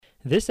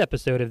This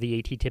episode of the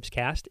AT Tips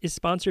Cast is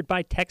sponsored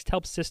by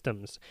TextHelp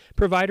Systems,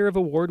 provider of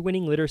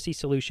award-winning literacy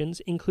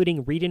solutions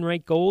including Read and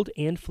Write Gold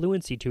and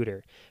Fluency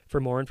Tutor. For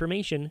more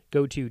information,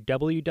 go to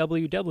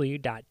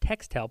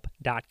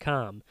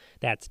www.texthelp.com.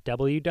 That's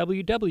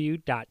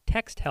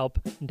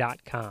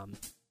www.texthelp.com.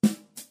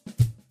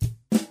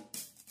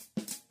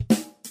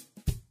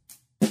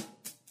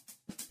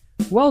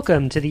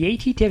 Welcome to the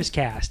AT Tips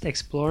Cast,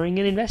 exploring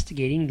and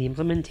investigating the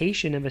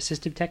implementation of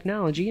assistive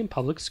technology in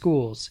public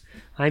schools.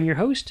 I'm your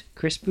host,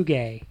 Chris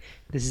Bouguet.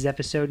 This is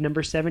episode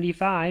number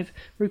 75,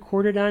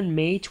 recorded on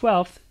May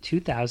 12,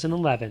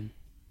 2011.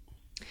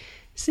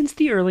 Since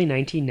the early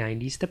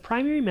 1990s, the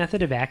primary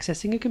method of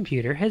accessing a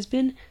computer has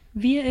been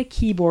via a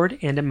keyboard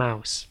and a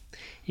mouse.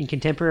 In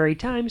contemporary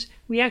times,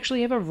 we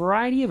actually have a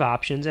variety of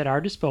options at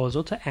our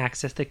disposal to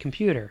access the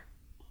computer.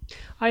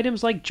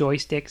 Items like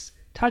joysticks,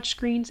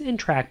 touchscreens, and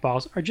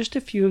trackballs are just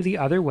a few of the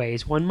other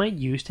ways one might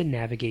use to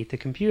navigate the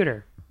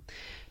computer.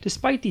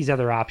 Despite these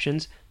other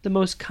options, the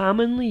most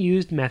commonly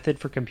used method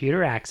for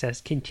computer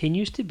access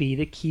continues to be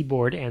the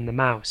keyboard and the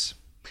mouse.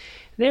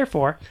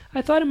 Therefore,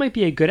 I thought it might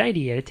be a good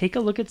idea to take a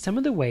look at some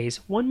of the ways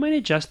one might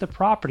adjust the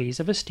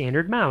properties of a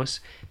standard mouse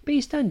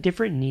based on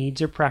different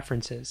needs or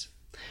preferences.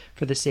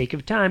 For the sake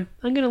of time,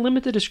 I'm going to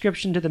limit the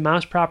description to the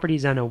mouse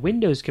properties on a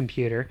Windows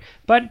computer,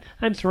 but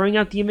I'm throwing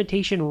out the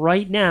invitation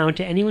right now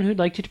to anyone who'd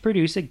like to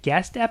produce a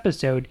guest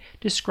episode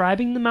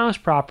describing the mouse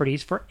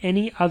properties for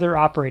any other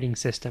operating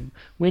system,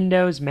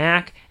 Windows,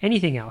 Mac,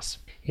 anything else.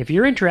 If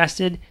you're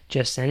interested,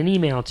 just send an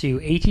email to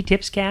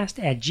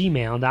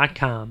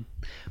attipscast@gmail.com.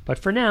 But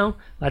for now,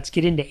 let's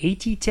get into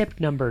AT tip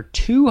number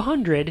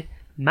 200,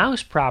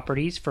 mouse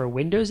properties for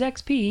Windows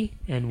XP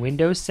and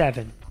Windows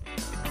 7.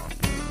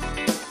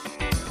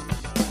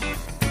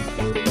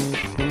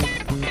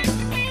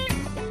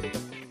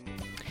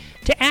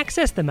 To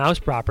access the mouse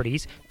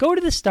properties, go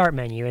to the Start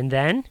menu and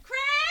then...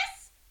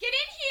 Chris! Get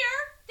in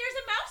here! There's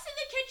a mouse in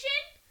the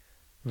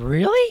kitchen!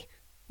 Really?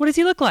 What does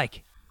he look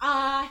like?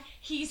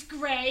 He's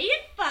gray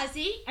and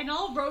fuzzy and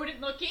all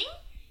rodent-looking.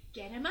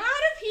 Get him out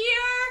of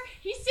here!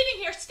 He's sitting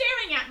here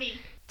staring at me.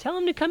 Tell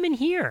him to come in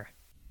here.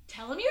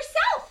 Tell him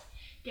yourself!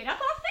 Get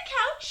up off the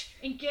couch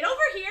and get over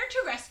here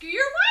to rescue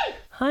your wife!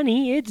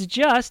 Honey, it's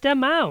just a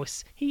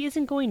mouse. He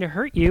isn't going to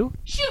hurt you.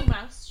 Shoo,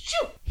 mouse,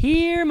 shoo!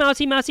 Here,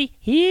 mousy, mousy.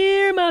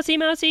 Here, mousy,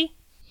 mousy.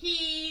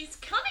 He's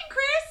coming,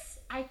 Chris.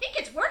 I think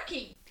it's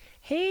working.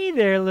 Hey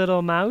there,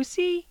 little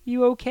mousy.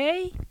 You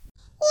okay?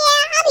 Yeah,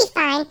 I'll be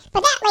fine,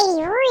 but that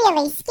lady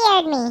really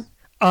scared me.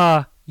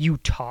 You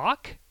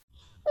talk?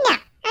 No,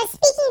 I'm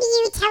speaking to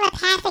you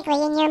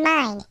telepathically in your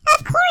mind.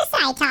 Of course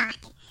I talk.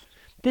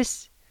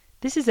 This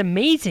is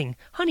amazing.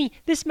 Honey,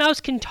 this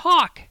mouse can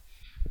talk.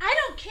 I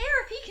don't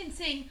care if he can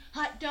sing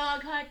hot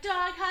dog,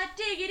 hot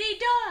diggity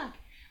dog.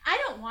 I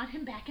don't want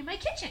him back in my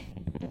kitchen.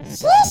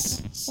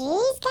 Shush,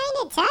 she's kind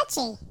of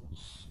touchy.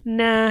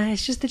 Nah,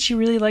 it's just that she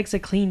really likes a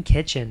clean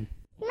kitchen.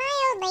 My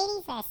old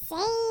lady's the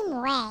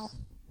same way.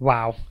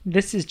 Wow,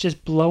 this is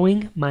just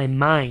blowing my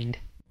mind.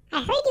 I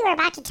heard you were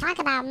about to talk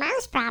about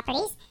mouse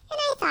properties, and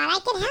I thought I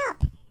could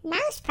help.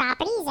 Mouse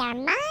properties are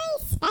my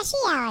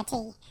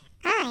specialty.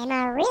 I'm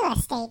a real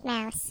estate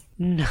mouse.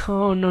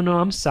 No,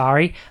 I'm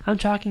sorry. I'm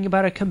talking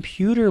about a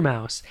computer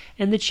mouse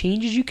and the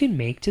changes you can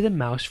make to the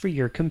mouse for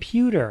your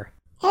computer.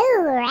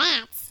 Oh,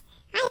 rats.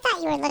 I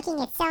thought you were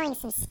looking at selling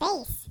some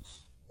space.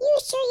 You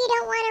sure you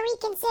don't want to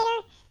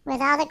reconsider?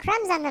 With all the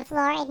crumbs on the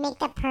floor, it'd make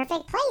the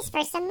perfect place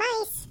for some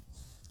mice.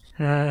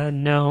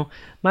 No.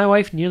 My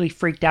wife nearly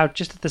freaked out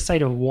just at the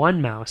sight of one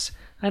mouse.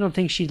 I don't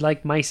think she'd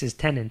like mice as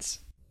tenants.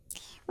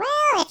 Well,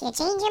 if you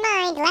change your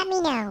mind, let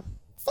me know.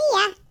 See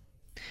ya.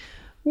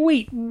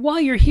 Wait,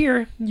 while you're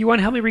here, you want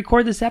to help me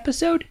record this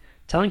episode?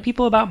 Telling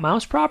people about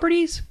mouse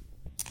properties?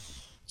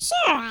 Sure,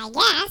 I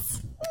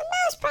guess.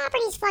 Mouse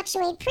properties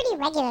fluctuate pretty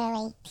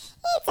regularly.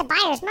 It's a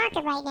buyer's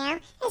market right now,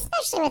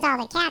 especially with all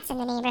the cats in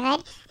the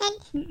neighborhood, and...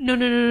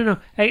 No.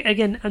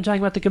 Again, I'm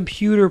talking about the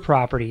computer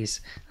properties.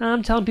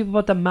 I'm telling people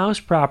about the mouse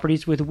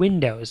properties with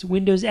Windows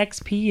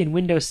XP and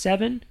Windows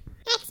 7.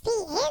 XP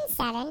and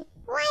 7?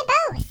 Why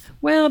both?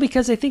 Well,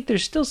 because I think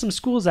there's still some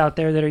schools out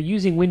there that are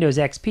using Windows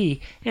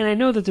XP, and I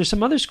know that there's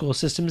some other school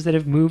systems that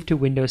have moved to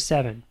Windows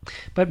 7.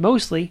 But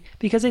mostly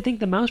because I think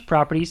the mouse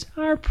properties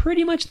are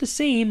pretty much the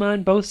same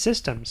on both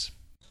systems.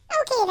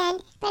 Okay then,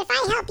 but if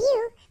I help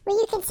you, will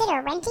you consider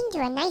renting to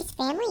a nice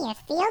family of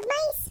field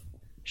mice?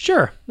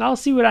 Sure, I'll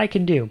see what I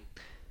can do.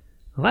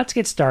 Let's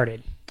get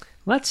started.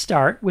 Let's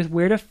start with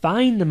where to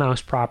find the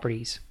mouse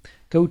properties.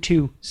 Go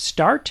to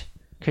Start,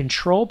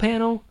 Control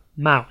Panel,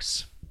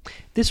 Mouse.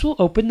 This will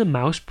open the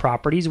mouse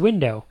properties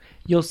window.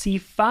 You'll see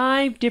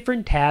 5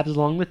 different tabs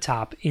along the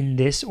top in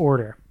this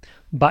order: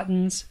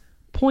 Buttons,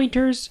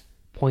 Pointers,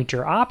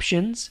 Pointer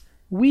Options,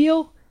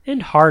 Wheel,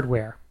 and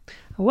Hardware.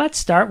 Let's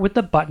start with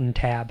the Button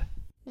tab.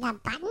 The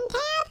Button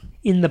tab?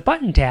 In the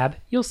Button tab,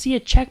 you'll see a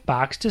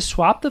checkbox to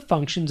swap the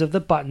functions of the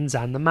buttons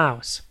on the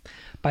mouse.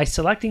 By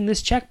selecting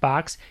this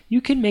checkbox,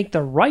 you can make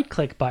the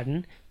right-click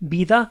button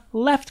be the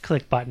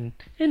left-click button,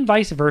 and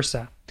vice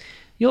versa.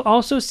 You'll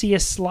also see a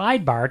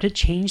slide bar to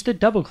change the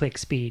double-click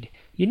speed.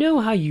 You know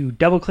how you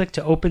double-click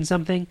to open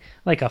something,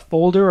 like a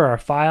folder or a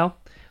file?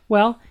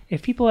 Well,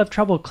 if people have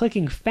trouble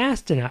clicking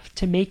fast enough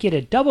to make it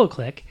a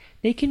double-click,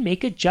 they can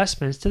make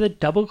adjustments to the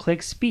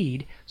double-click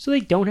speed so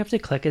they don't have to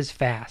click as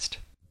fast.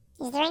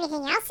 Is there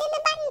anything else in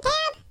the button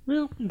tab?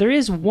 Well, there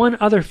is one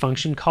other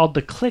function called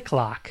the click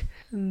lock.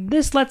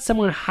 This lets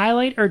someone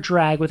highlight or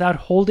drag without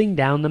holding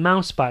down the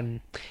mouse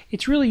button.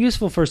 It's really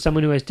useful for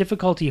someone who has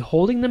difficulty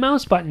holding the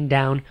mouse button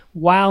down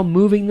while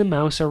moving the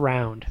mouse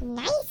around.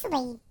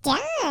 Nicely done.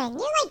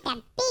 You're like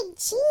the big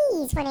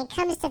cheese when it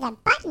comes to the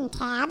button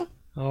tab.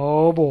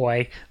 Oh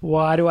boy,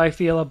 why do I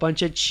feel a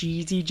bunch of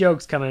cheesy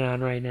jokes coming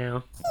on right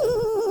now?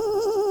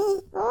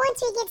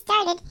 Once we get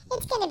started,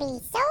 it's going to be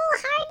so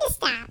hard to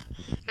stop.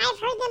 I've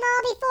heard them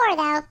all before,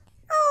 though.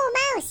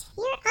 Oh, Mouse,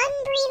 you're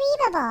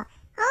unbelievable.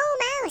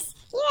 Oh, Mouse,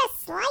 you're a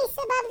slice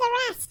above the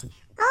rest.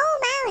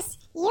 Oh, Mouse,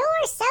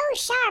 you're so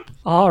sharp.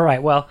 All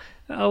right, well,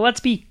 let's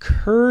be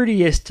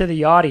courteous to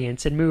the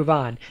audience and move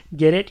on.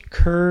 Get it?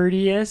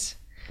 Courteous?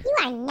 You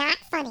are not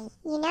funny.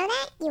 You know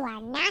that? You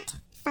are not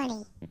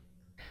funny.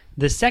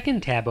 The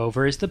second tab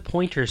over is the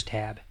Pointers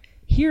tab.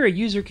 Here, a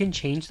user can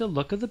change the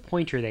look of the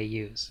pointer they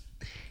use.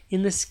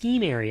 In the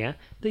scheme area,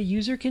 the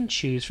user can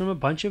choose from a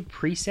bunch of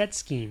preset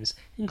schemes,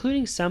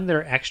 including some that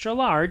are extra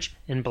large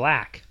and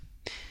black.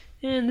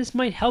 And this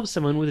might help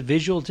someone with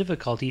visual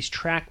difficulties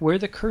track where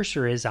the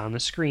cursor is on the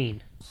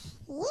screen.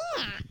 Yeah,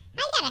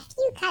 I got a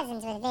few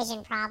cousins with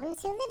vision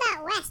problems who live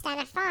out west on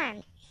a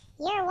farm.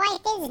 Your wife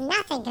is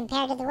nothing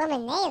compared to the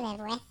woman they live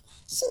with.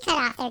 She cut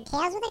off their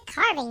tails with a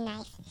carving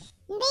knife.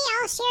 They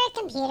all share a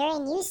computer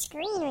and use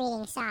screen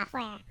reading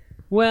software.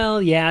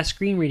 Well, yeah,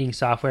 screen reading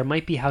software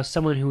might be how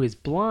someone who is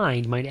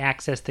blind might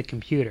access the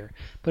computer,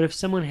 but if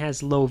someone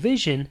has low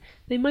vision,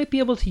 they might be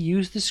able to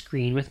use the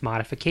screen with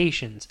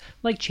modifications,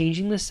 like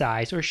changing the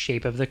size or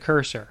shape of the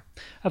cursor.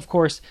 Of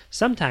course,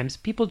 sometimes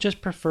people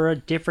just prefer a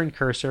different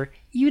cursor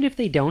even if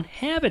they don't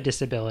have a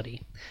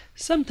disability.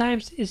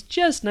 Sometimes it's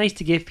just nice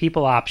to give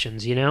people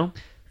options, you know?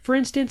 For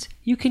instance,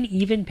 you can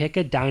even pick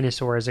a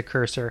dinosaur as a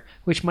cursor,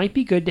 which might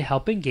be good to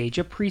help engage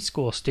a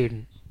preschool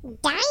student.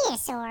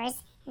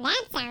 Dinosaurs?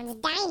 That sounds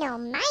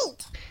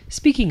dynamite!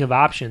 Speaking of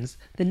options,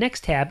 the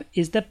next tab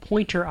is the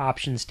Pointer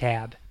Options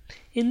tab.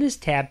 In this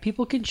tab,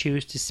 people can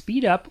choose to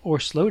speed up or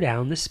slow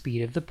down the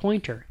speed of the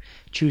pointer,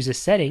 choose a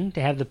setting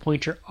to have the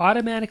pointer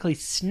automatically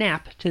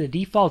snap to the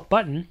default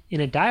button in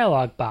a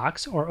dialog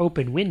box or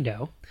open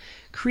window,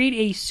 create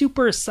a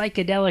super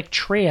psychedelic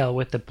trail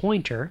with the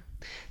pointer,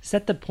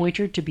 set the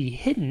pointer to be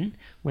hidden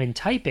when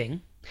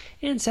typing,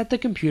 and set the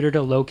computer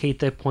to locate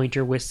the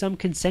pointer with some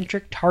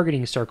concentric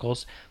targeting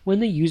circles when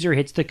the user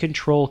hits the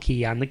Control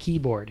key on the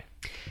keyboard.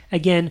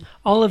 Again,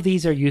 all of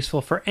these are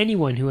useful for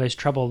anyone who has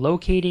trouble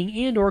locating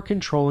and or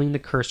controlling the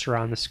cursor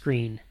on the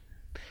screen.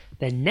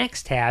 The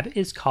next tab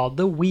is called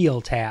the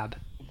Wheel tab.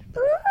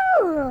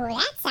 Ooh,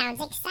 that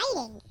sounds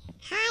exciting.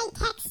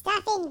 High-tech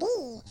stuff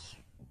indeed.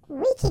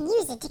 We can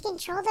use it to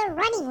control the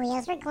running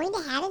wheels we're going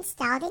to have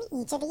installed in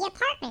each of the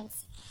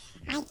apartments.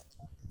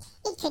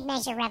 It could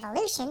measure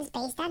revolutions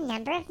based on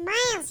number of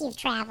miles you've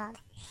traveled.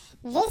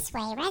 This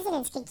way,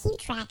 residents can keep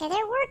track of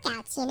their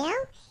workouts, you know?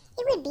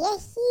 It would be a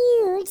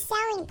huge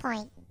selling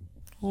point.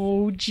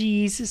 Oh,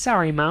 geez.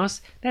 Sorry,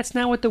 Mouse. That's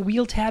not what the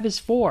Wheel tab is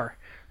for.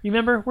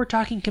 Remember, we're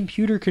talking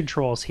computer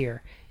controls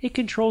here. It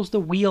controls the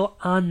wheel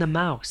on the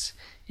mouse.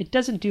 It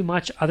doesn't do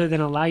much other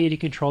than allow you to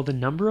control the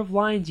number of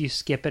lines you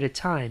skip at a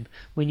time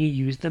when you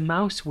use the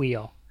mouse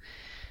wheel.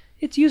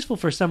 It's useful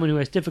for someone who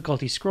has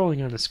difficulty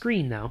scrolling on the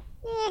screen, though.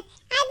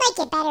 I'd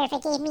like it better if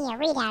it gave me a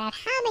readout of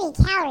how many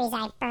calories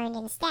I've burned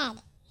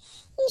instead.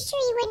 You sure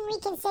you wouldn't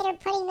reconsider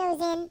putting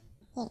those in?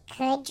 It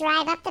could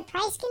drive up the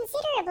price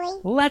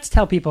considerably. Let's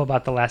tell people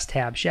about the last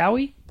tab, shall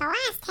we? The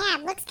last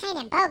tab looks kind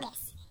of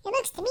bogus. It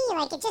looks to me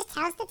like it just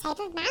tells the type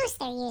of mouse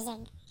they're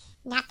using.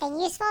 Nothing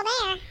useful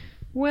there.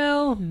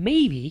 Well,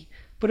 maybe,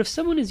 but if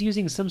someone is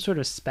using some sort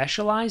of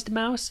specialized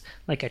mouse,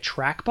 like a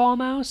trackball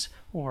mouse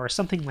or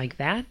something like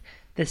that,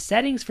 the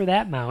settings for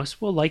that mouse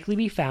will likely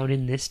be found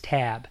in this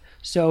tab.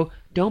 So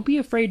don't be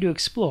afraid to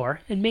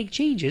explore and make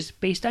changes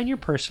based on your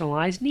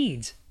personalized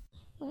needs.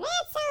 That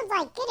sounds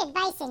like good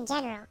advice in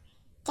general.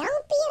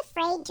 Don't be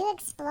afraid to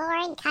explore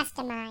and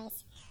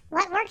customize.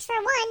 What works for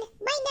one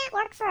might not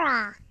work for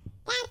all.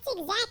 That's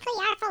exactly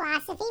our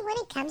philosophy when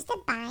it comes to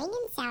buying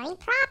and selling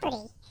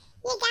property.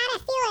 You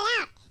gotta feel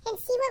it out and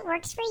see what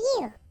works for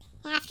you.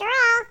 After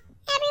all,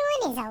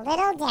 everyone is a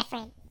little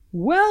different.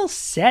 Well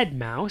said,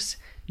 Mouse.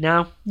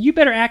 Now, you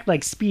better act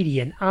like Speedy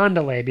and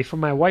Andale before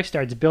my wife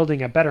starts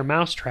building a better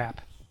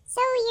mousetrap.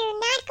 So you're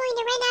not going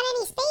to rent out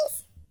any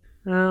space?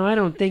 Oh, I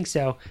don't think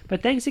so.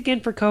 But thanks again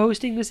for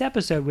co-hosting this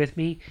episode with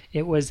me.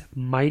 It was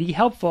mighty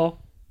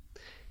helpful.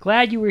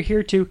 Glad you were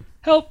here to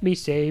help me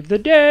save the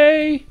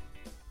day.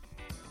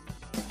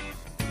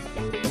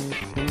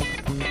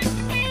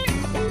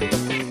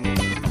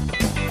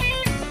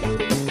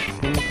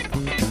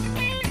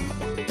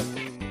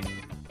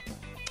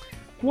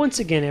 Once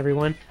again,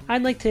 everyone,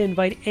 I'd like to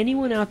invite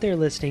anyone out there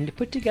listening to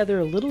put together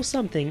a little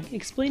something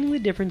explaining the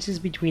differences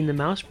between the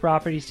mouse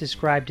properties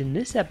described in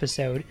this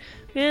episode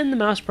and the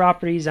mouse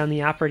properties on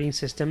the operating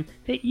system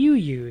that you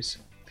use.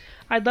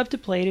 I'd love to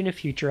play it in a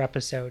future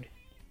episode.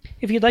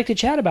 If you'd like to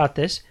chat about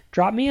this,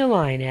 drop me a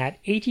line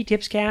at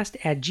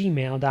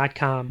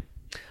attipscast@gmail.com.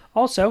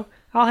 Also,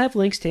 I'll have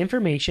links to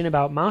information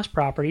about mouse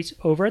properties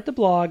over at the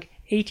blog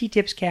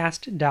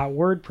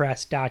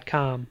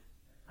attipscast.wordpress.com.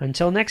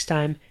 Until next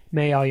time,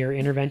 may all your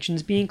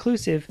interventions be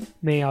inclusive,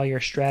 may all your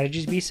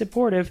strategies be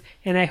supportive,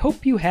 and I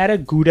hope you had a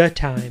good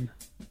time.